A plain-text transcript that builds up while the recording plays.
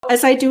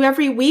As I do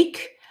every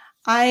week,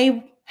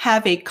 I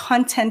have a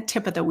content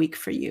tip of the week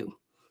for you.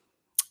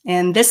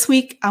 And this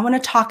week, I want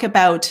to talk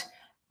about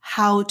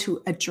how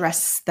to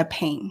address the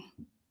pain.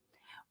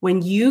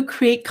 When you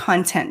create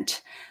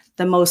content,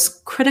 the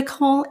most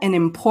critical and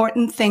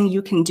important thing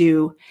you can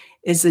do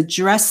is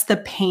address the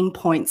pain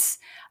points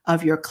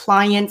of your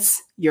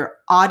clients, your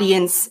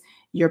audience,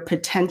 your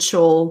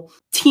potential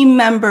team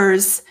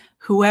members,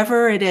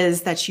 whoever it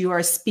is that you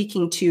are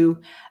speaking to,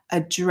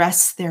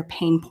 address their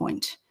pain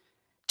point.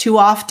 Too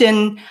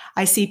often,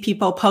 I see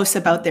people post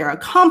about their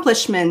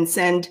accomplishments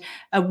and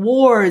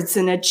awards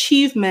and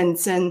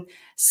achievements and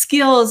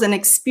skills and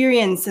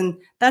experience, and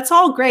that's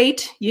all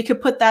great. You could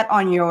put that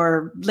on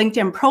your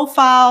LinkedIn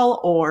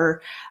profile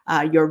or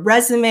your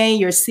resume,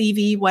 your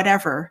CV,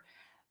 whatever.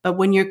 But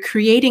when you're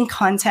creating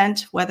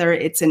content, whether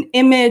it's an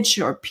image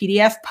or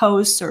PDF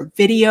posts or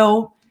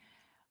video,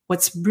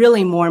 what's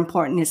really more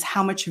important is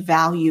how much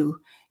value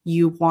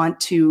you want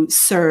to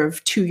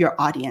serve to your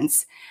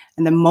audience.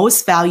 And the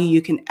most value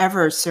you can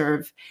ever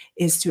serve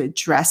is to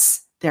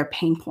address their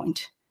pain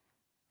point.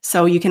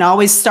 So you can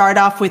always start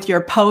off with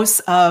your posts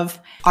of,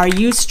 are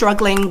you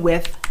struggling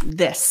with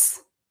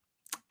this?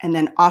 And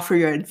then offer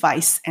your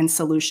advice and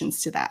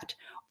solutions to that.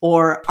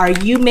 Or are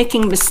you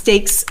making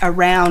mistakes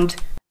around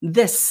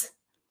this,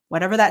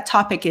 whatever that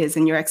topic is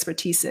and your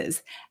expertise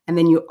is, and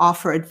then you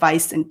offer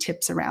advice and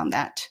tips around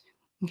that.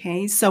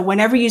 Okay, so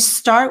whenever you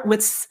start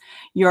with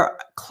your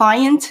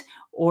client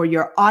or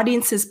your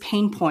audience's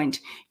pain point,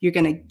 you're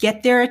going to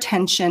get their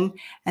attention.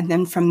 And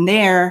then from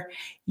there,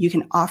 you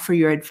can offer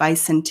your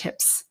advice and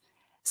tips.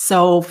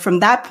 So from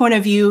that point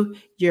of view,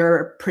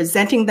 you're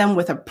presenting them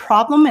with a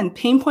problem and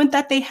pain point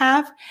that they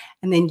have.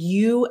 And then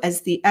you,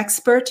 as the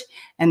expert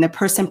and the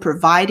person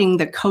providing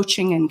the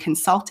coaching and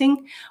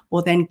consulting,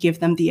 will then give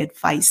them the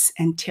advice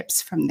and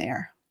tips from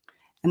there.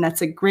 And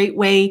that's a great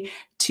way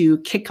to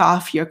kick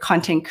off your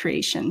content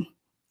creation.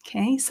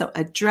 Okay, so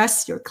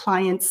address your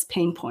client's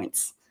pain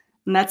points.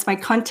 And that's my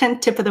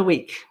content tip of the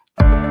week.